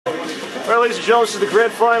Alright, ladies and gentlemen, this is the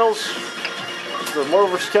grand finals. The Marvel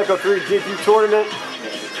vs. Capcom 3 debut tournament.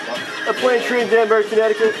 I'm playing Trade in Danbury,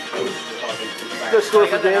 Connecticut. Best store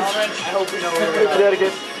for games. I hope you know where we're at.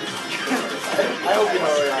 Connecticut. I hope you know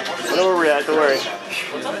where we're at. I know where we're at, don't worry.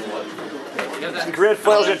 This is the grand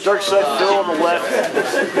finals. We got Dark Side Phil on the left.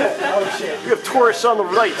 We have Taurus on the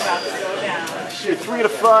right. 3 out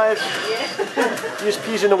of 5.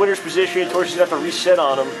 DSP's in the winner's position. Taurus is going to have to reset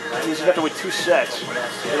on him. He's going to have to win 2 sets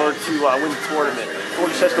in order to win the tournament.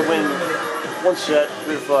 Taurus has to win 1 set,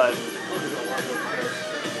 3 to 5.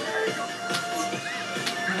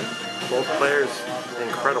 Both players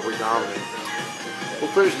incredibly dominant.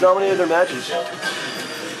 Both players dominated their matches.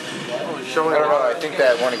 Showing I don't know, I think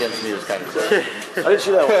that one against me was kind of close. I didn't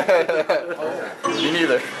see that one. Me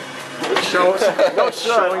neither.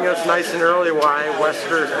 showing us nice and early why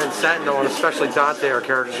Wesker and Sentinel, and especially Dante, are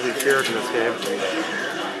characters to be feared in this game.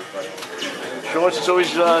 Showing us it's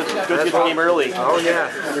always good to get the game early. Oh yeah.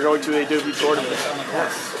 When you're going to a debut tournament.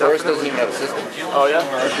 Yes. Taurus doesn't even have a system. Oh yeah?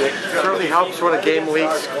 Okay. It certainly helps when a game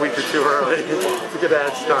leaks a week or 2 early to get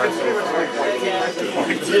that start.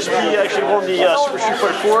 DSP actually won the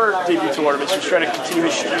super-skrull debut tournament, so he's trying to continue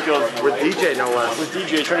his streak of... With DJ, no less. With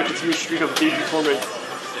DJ, trying to continue his streak of debut tournament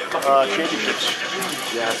championships.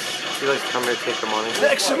 Yes. He likes to come here and take the money.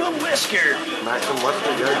 Maximum Wesker! Maximum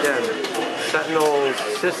Wesker, there again. Sentinel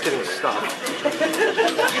assist getting stuck.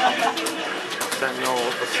 Sentinel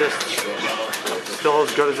assist still as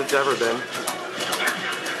good as it's ever been.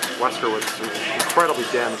 Wesker with some incredibly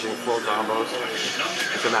damaging flow combos.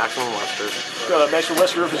 It's a Maximum Wesker. Got a Maximum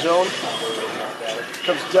Wesker of his own.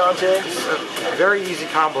 Comes Dante. Very easy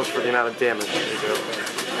combos for the amount of damage they do.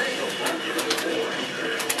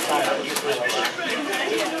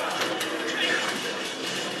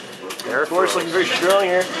 Of course, looking very strong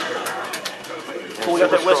here. Pulling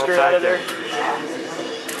out that Wesker out of there. 2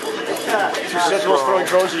 Sentinels throwing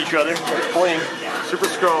drones at each other. Pointing.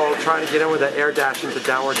 Super-skrull trying to get in with that air dash into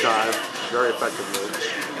downward dive. Very effective move.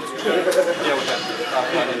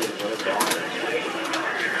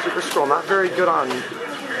 Super-skrull not very good on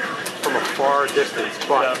from a far distance,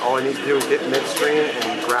 but all I need to do is hit midstream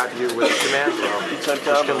and grab you with a command throw, which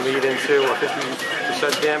can lead into a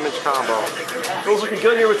 50% damage combo. Phil's looking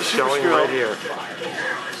good here with the showing super-skrull. right here.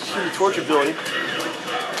 See the torch ability.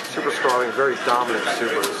 Super-skrull having very dominant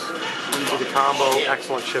supers. Easy to combo,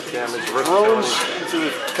 excellent chip damage, Drones versatility. into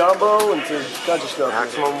the combo, into kinds of stuff.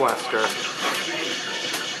 Maximum Wesker.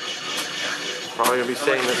 Probably going to be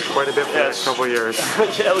saying this quite a bit for the next couple of years.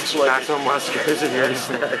 Yeah, it looks like Maximum Wesker is in here to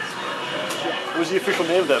stay. What was the official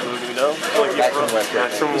name of that movie, do you know? Maximum Wesker.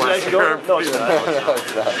 Maximum Is it actually Wesker. going? No, it's not. No,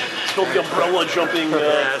 it's not. It's called the umbrella jumping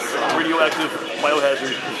radioactive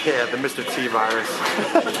biohazard. Yeah, the Mr. T virus.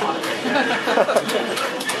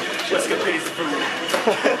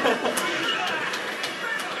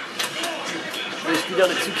 DSP down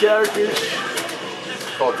to 2 characters.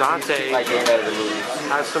 Called Dante my game out of the movie.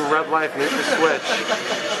 has some red life, needs to switch.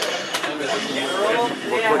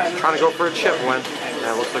 Looks like trying to go for a chip win.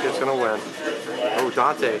 Yeah, looks like it's going to win. Oh,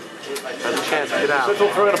 Dante has a chance to get out.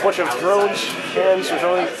 Sentinel throwing a bunch of drones, cans, or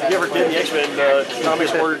something he ever did in the X-Men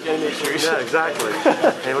comics or anime series. Yeah, exactly.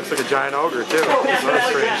 And he looks like a giant ogre, too. Another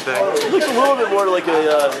strange thing. He looks a little bit more like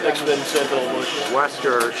a X-Men Sentinel look.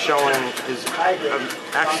 Wesker showing his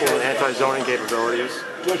excellent anti-zoning capabilities.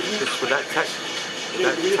 Just with that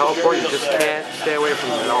teleport, you just can't stay away from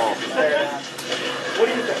him at all.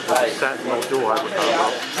 Sentinel dual hyper combo.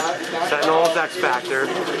 Sentinel's X Factor.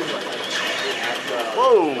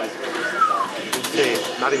 Whoa! See,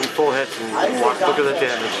 not even full hits, and look at the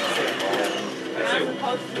damage.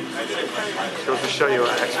 Just goes to show you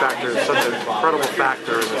X Factor is such an incredible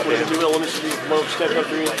factor in this game. New elements to the Marvel Capcom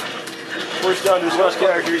 3. First down to his last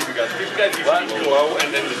character.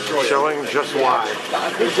 Showing just why.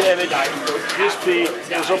 Good damage. DSP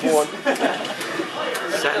goes up 1.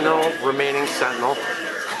 Sentinel remaining Sentinel.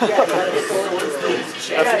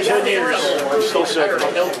 After 10 years, he's still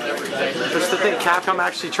Sentinel. Just to think, Capcom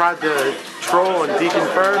actually tried to troll and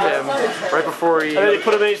deconfirm him right before he... And then they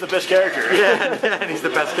put him in, he's the best character. Yeah, and he's the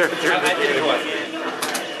best character in the game.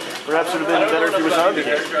 Perhaps it would have been better if he was on the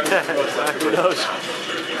game. Yeah, exactly. Who knows?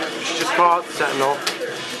 You should just call it Sentinel.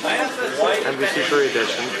 MvC3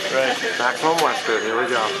 edition. Right. Maximum Wesker, here we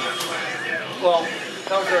go. Well,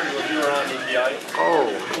 that was already when you were on EPI.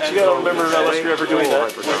 Oh. So you gotta remember Wesker ever doing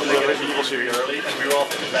that. Yes, The Resident Evil series.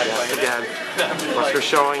 again. Wesker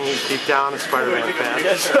showing he's deep down a Spider-Man fan.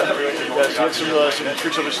 Yes, he had some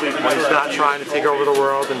tricks up his sleeve. When he's not trying to take over the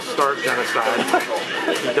world and start genocide,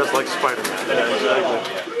 he does like Spider-Man. Yeah, exactly.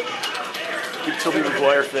 Big Tobey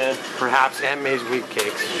Maguire fan. Perhaps Aunt May's wheat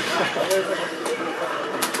cakes.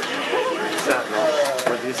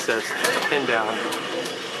 assist. Pin down.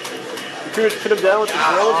 You pretty much pin him down with the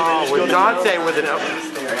drones. With Dante with an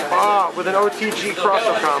OTG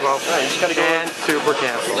crossover combo and super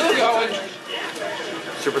cancel.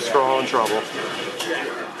 Super-skrull in trouble.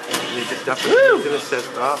 He definitely needs an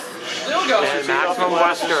assist up. And maximum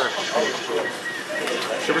Wesker.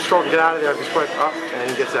 Super-skrull can get out of there if he's quick. Up, and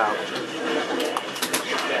he gets out.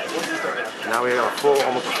 Now we got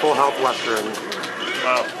almost a full health Wesker.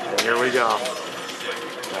 Wow. And here we go.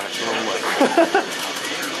 Maximum Wesker.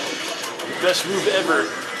 Best move ever.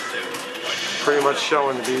 Pretty much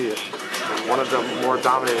showing to be one of the more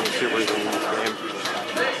dominating supers in this game.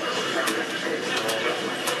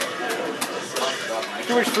 You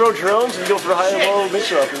can just throw drones and go for a high and low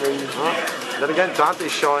mix-up. Then again,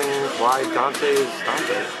 Dante's showing why Dante is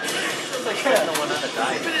Dante.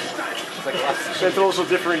 Sentinel's a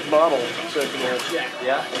different model. Sentinel.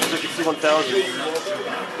 Yeah. It's like a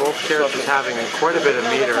T1000. Both characters having quite a bit of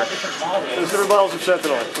meter. There's different models of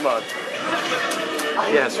Sentinel. Come on.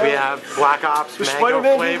 Yes, we have Black Ops, Mango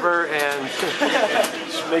Spider-Man Flavor, and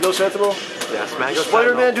Mango Sentinel. yes, Mango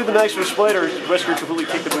Spider-Man do the maximum spider. Wesker completely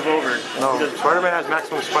kicked the move over. No, Spider-Man has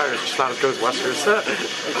maximum spiders, just not as good as Wesker's.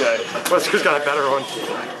 Okay. Wesker's got a better one.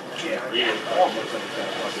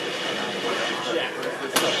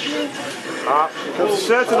 Comes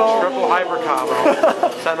Sentinel. Triple hyper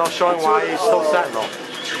combo. Sentinel showing why he's still Sentinel.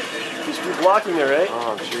 He's blocking there, right?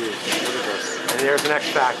 Oh, jeez. Look at this. And there's an X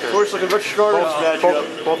Factor. Of course, looking much stronger in this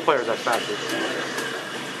matchup. Both players X Factor.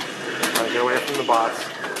 Trying to get away from the bots.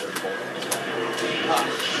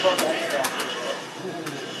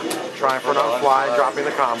 Trying for another fly, dropping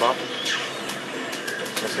the combo.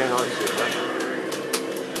 Missing another super.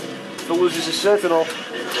 Phil loses his Sentinel.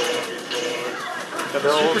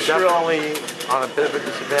 Phil definitely on a bit of a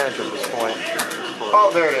disadvantage at this point. Oh,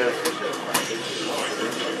 there it is.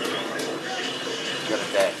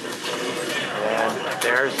 And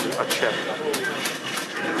there's a chip.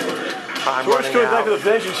 Time Tour's running coming back out. with a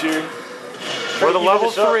vengeance here. For the level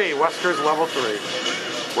 3, Wesker's level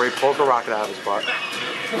 3, where he pulls the rocket out of his butt.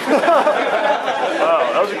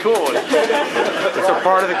 Wow, that was a cool one. It's a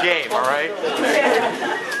part of the game, all right?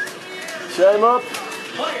 Set him up.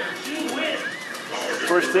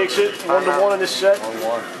 Tour's takes it 1-1 in this set. 1-1.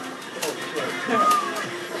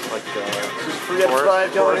 Like, This is 3 out of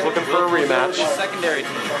 5 Tour's going. looking for a rematch. Secondary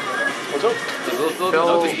team. What's up?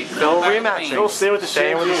 Phil rematching. Phil staying with the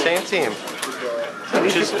Staying with the same same team. I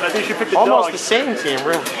think you should pick the Almost dog. the same team,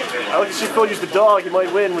 really. I like to see Phil use the dog. You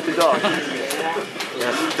might win with the dog.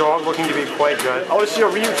 Yes, dog looking to be quite good. I want to see a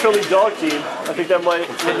Ryu Trilly dog team. I think that might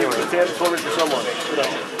win Continuing. the tournament for someone.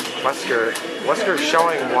 Wesker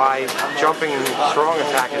showing why jumping strong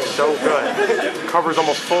attack is so good. Covers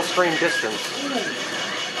almost full screen distance.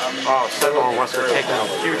 Oh, Sentinel and Wesker taking a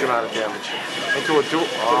huge amount of damage. Into a duel.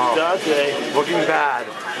 Oh, Dante. looking bad.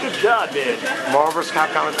 Good job, man. Marvel vs.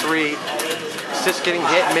 Capcom at 3. Assist getting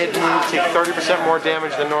hit mid-move, take 30% more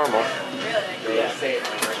damage than normal.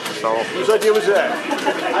 So, Whose idea was that?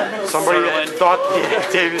 somebody thought,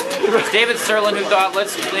 David. It's David Serlin who thought,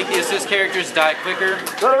 let's make the assist characters die quicker,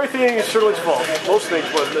 Not everything is Sterling's fault. Most things,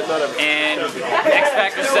 but not everything. and X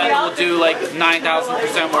Factor Sentinel will do like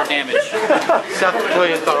 9,000% more damage. Seth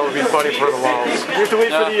Williams thought it would be funny for the lulls. You have to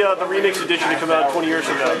wait for the remix edition to come out 20 years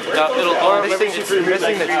from now. It'll Missing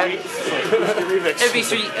the Remix.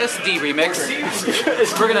 MvC3 remix.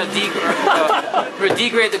 We're gonna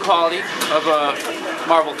degrade the quality of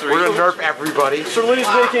Marvel 3. We're gonna nerf everybody. Sterling is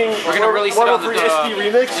making We're gonna release it on the 103 SD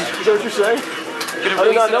remix. Is that what you're saying? We're gonna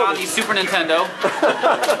release it on the Super Nintendo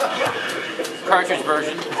cartridge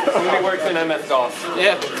version. Somebody works in MS-DOS.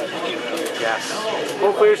 Yeah, Yes.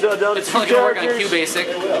 Both players down to it's 2 only gonna work on characters. QBasic.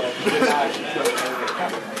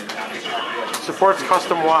 Supports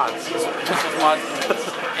custom wads.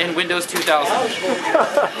 In Windows 2000.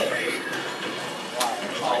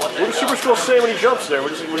 What does super-skrull say when he jumps there?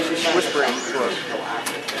 What is he whispering to us?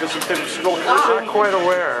 Does he type of scroll Not cursing? quite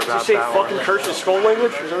aware Does about he say that fucking one. curse in scroll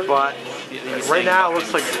language? But right now it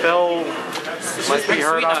looks like Phil might be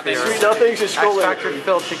hurt up here. Sweet nothings in X scroll Factor language.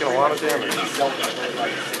 Phil taking a lot of damage.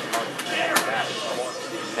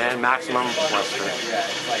 And maximum Wesker.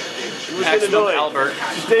 Who's getting Maximum annoyed? Albert.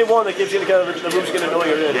 It's day one that gives you the kind of the moves getting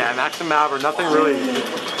annoying. Yeah, maximum Albert, nothing really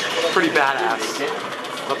pretty badass.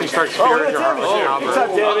 Nothing starts Oh, spearing look your at heart that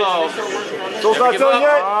like damage. Big Albert. time damage. Soul's not give done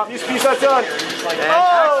up. yet. DSP's not done. And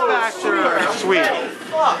Oh, X Factor, sweet.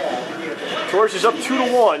 Taurus is up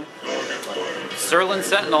 2-1. Serlin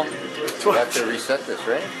Sentinel. You have to reset this,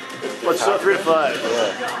 right? Let's 3 to 5.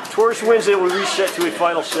 Yeah. Taurus wins, it will reset to a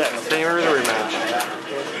final set. Same as the rematch.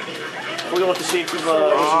 We're going to see him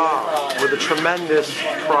with a tremendous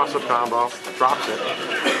cross-up combo. Drops it.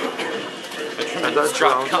 That does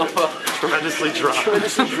Drop drone. combo. Tremendously dropped.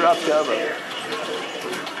 tremendously dropped combo.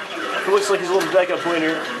 It looks like he's a little backup point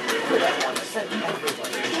here.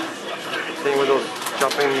 Thing with those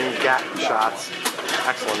jumping gap shots.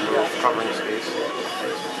 Excellent move, covering space.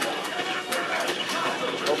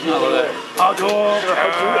 I'm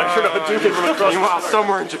sure to Hadouken from across. Meanwhile,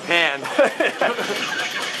 somewhere in Japan,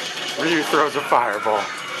 Ryu throws a fireball.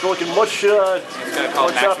 It's looking much Gotta call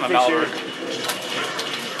it top maximum here. Albert.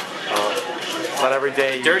 Not every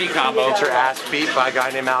day Dirty combo. Get your ass beat by a guy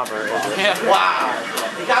named Albert. Yeah. Wow.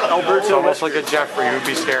 You got him. Alberto. It's almost like a Jeffrey who'd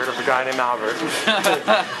be scared of a guy named Albert.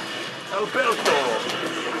 Alberto.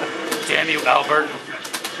 Damn you, Albert.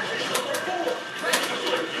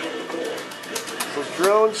 Those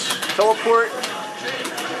drones, teleport.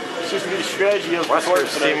 Seems to be the strategy of Wesker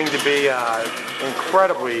seeming to be an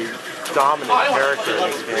incredibly dominant character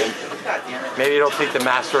in this game. Maybe it'll take the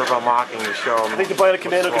Master of Unlocking to show him. I think the Bionic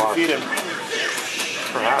Commando can defeat him.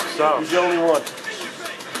 Perhaps so. He's the only one.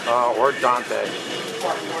 Or Dante.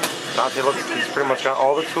 Dante looks, he's pretty much got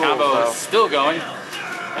all the tools Combo though. is still going.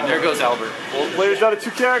 And there goes Albert. Well, players down to 2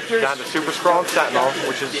 characters. Down to super-skrull and Sentinel,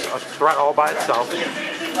 which is a threat all by itself.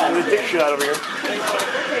 And a dick shot over here.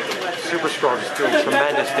 Super-skrull just doing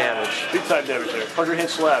tremendous damage. Big time damage there. 100 hit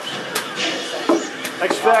slaps.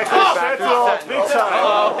 X-Factor, Sentinel, big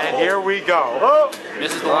time. And here we go. Oh!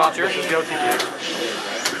 Misses the launcher. This is the OTG.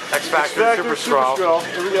 X-Factor, X-Factor, super-skrull.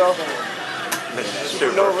 Here we go. Misses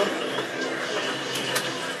super. Supernova.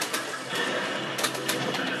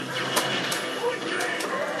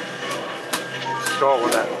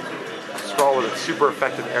 Skrull with a super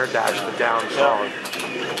effective air dash to down strong.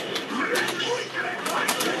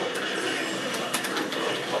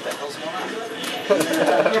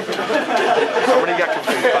 Somebody got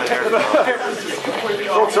confused by there.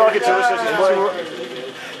 Full talking to us as he's playing.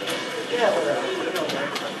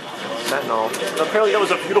 Sentinel. Apparently that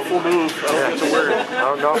was a beautiful move. I don't think it's a word. I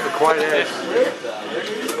don't know if it quite is.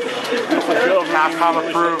 Capcom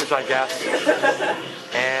approves, I guess.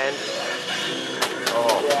 And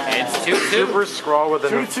It's 2-2. super-skrull with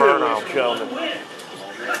an 2-2, Inferno. ladies and gentlemen.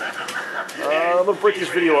 I'm going to break this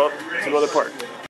video up to another part.